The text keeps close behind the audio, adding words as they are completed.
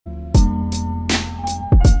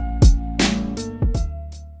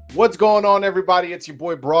What's going on, everybody? It's your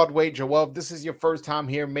boy Broadway Joel. If this is your first time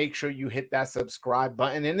here, make sure you hit that subscribe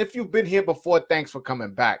button. And if you've been here before, thanks for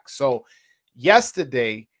coming back. So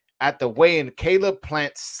yesterday at the weigh-in, Caleb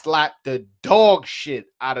Plant slapped the dog shit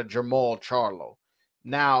out of Jermall Charlo.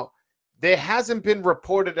 Now, there hasn't been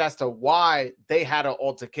reported as to why they had an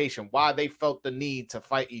altercation, why they felt the need to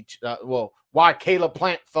fight why Caleb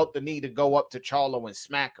Plant felt the need to go up to Charlo and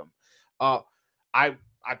smack him.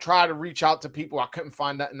 I tried to reach out to people. I couldn't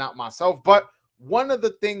find nothing out myself. But one of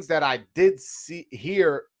the things that I did see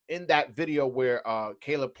here in that video where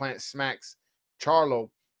Caleb Plant smacks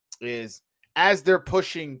Charlo is as they're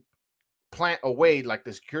pushing Plant away, like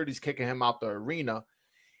the security's kicking him out the arena,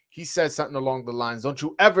 he says something along the lines, "Don't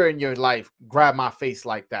you ever in your life grab my face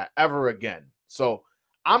like that ever again." So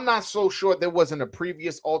I'm not so sure there wasn't a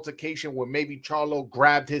previous altercation where maybe Charlo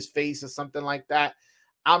grabbed his face or something like that.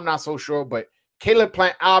 I'm not so sure, but Caleb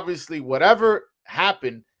Plant, obviously, whatever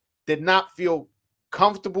happened, did not feel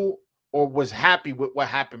comfortable or was happy with what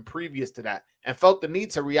happened previous to that and felt the need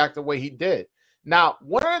to react the way he did. Now,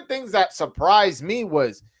 one of the things that surprised me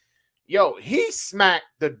was, he smacked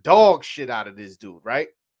the dog shit out of this dude, right?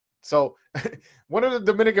 So one of the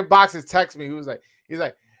Dominican boxers texted me. He's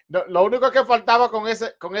like, no, lo único que faltaba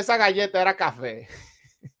con esa galleta era café.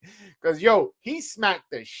 Because, he smacked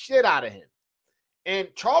the shit out of him. And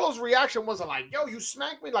Charlo's reaction wasn't like, you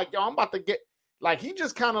smacked me. Like, I'm about to get, like, he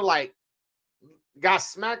just kind of like got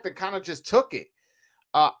smacked and kind of just took it.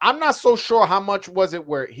 I'm not so sure how much was it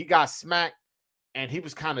where he got smacked and he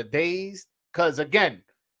was kind of dazed. Because, again,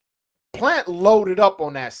 Plant loaded up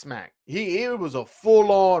on that smack. It was a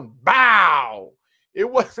full-on bow. It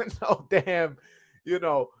wasn't no damn,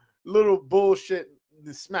 little bullshit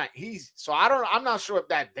smack. I'm not sure if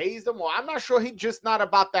that dazed him, or I'm not sure he's just not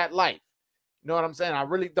about that life. You know what I'm saying? I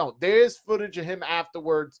really don't. There's footage of him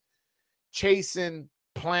afterwards chasing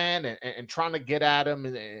Plant and trying to get at him.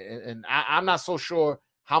 And I'm not so sure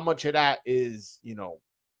how much of that is,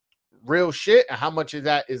 real shit and how much of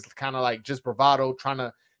that is kind of like just bravado,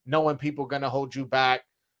 knowing people going to hold you back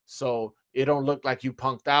so it don't look like you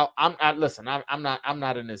punked out. I'm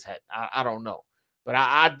not in his head. I don't know. But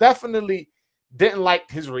I definitely didn't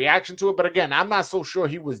like his reaction to it. But again, I'm not so sure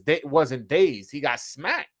he wasn't dazed. He got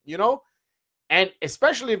smacked, And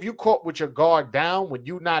especially if you caught with your guard down when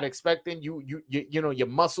you're not expecting, your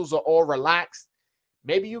muscles are all relaxed.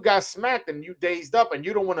 Maybe you got smacked and you dazed up and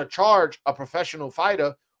you don't want to charge a professional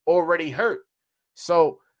fighter already hurt.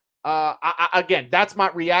 So, again, that's my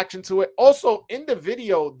reaction to it. Also, in the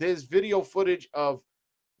video, there's video footage of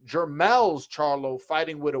Jermall Charlo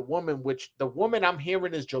fighting with a woman, which the woman I'm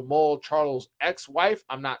hearing is Jermall Charlo's ex-wife.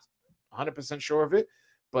 I'm not 100% sure of it,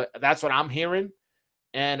 but that's what I'm hearing.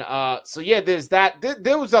 And there's that.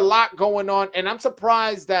 There was a lot going on, and I'm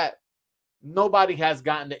surprised that nobody has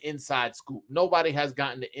gotten the inside scoop. Nobody has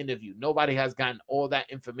gotten the interview. Nobody has gotten all that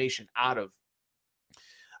information out of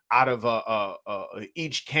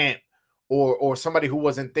each camp, or somebody who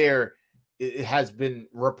wasn't there. It has been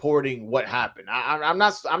reporting what happened. I'm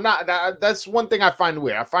not. That's one thing I find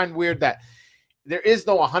weird. I find weird that there is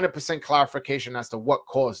no 100% clarification as to what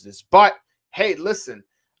caused this. But hey, listen,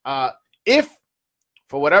 if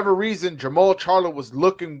for whatever reason, Jermall Charlo was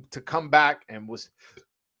looking to come back and was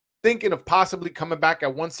thinking of possibly coming back at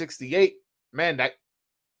 168. Man,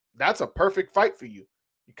 that's a perfect fight for you.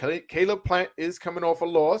 Caleb Plant is coming off a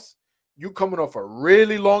loss. You coming off a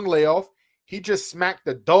really long layoff. He just smacked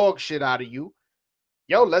the dog shit out of you.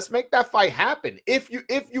 Let's make that fight happen. If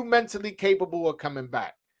you mentally capable of coming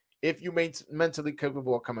back. If you mentally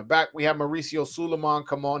capable of coming back. We have Mauricio Suleiman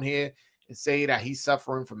come on here and say that he's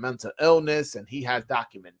suffering from mental illness and he has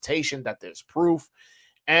documentation that there's proof.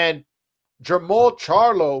 And Jermall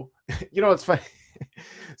Charlo, it's funny.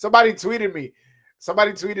 Somebody tweeted me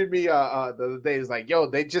the other day. It's like,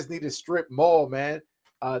 they just need to strip mall, man.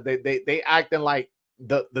 They acting like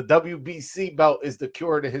the WBC belt is the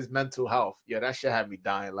cure to his mental health. Yeah, that shit had me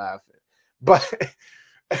dying laughing. But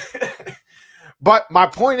but my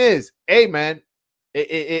point is, hey man,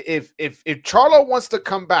 if Charlo wants to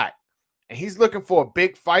come back and he's looking for a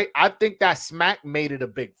big fight, I think that smack made it a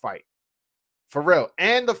big fight. For real.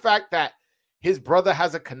 And the fact that his brother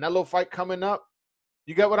has a Canelo fight coming up.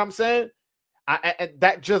 You get what I'm saying?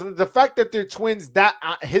 That just the fact that they're twins, that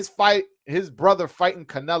his brother fighting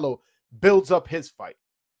Canelo builds up his fight.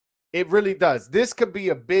 It really does. This could be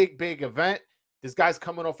a big, big event. This guy's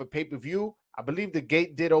coming off a pay-per-view. I believe the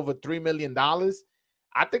gate did over $3 million.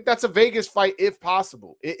 I think that's a Vegas fight if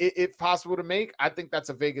possible. If possible to make, I think that's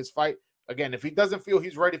a Vegas fight. Again, if he doesn't feel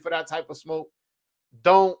he's ready for that type of smoke,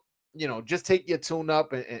 don't, just take your tune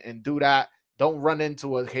up and do that. don't run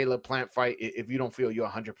into a Caleb Plant fight if you don't feel you're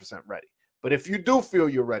 100% ready. But if you do feel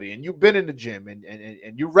you're ready and you've been in the gym and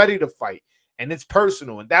you're ready to fight and it's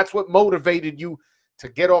personal and that's what motivated you to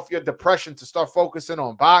get off your depression to start focusing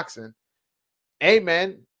on boxing, hey,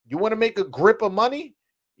 man, you want to make a grip of money?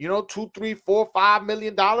 You know, $2, $3, $4, $5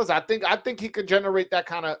 million. I think he could generate that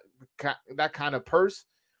kind of purse,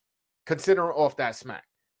 considering off that smack.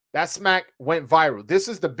 That smack went viral. This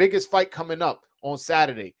is the biggest fight coming up on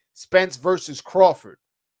Saturday. Spence versus Crawford.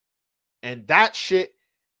 And that shit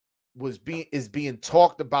is being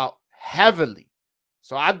talked about heavily.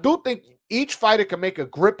 So I do think each fighter can make a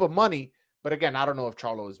grip of money. But again, I don't know if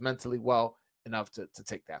Charlo is mentally well enough to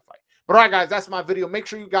take that fight. But all right, guys, that's my video. Make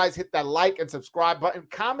sure you guys hit that like and subscribe button.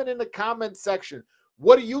 Comment in the comment section.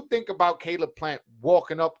 What do you think about Caleb Plant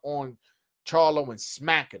walking up on Charlo and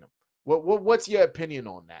smacking him? What's your opinion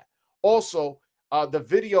on that? Also, the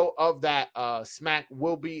video of that smack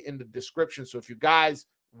will be in the description. So if you guys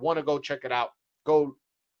want to go check it out, go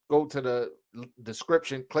to the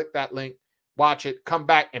description, click that link, watch it, come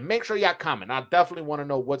back, and make sure y'all comment. I definitely want to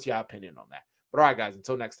know what's your opinion on that. But all right, guys,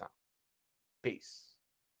 until next time, peace.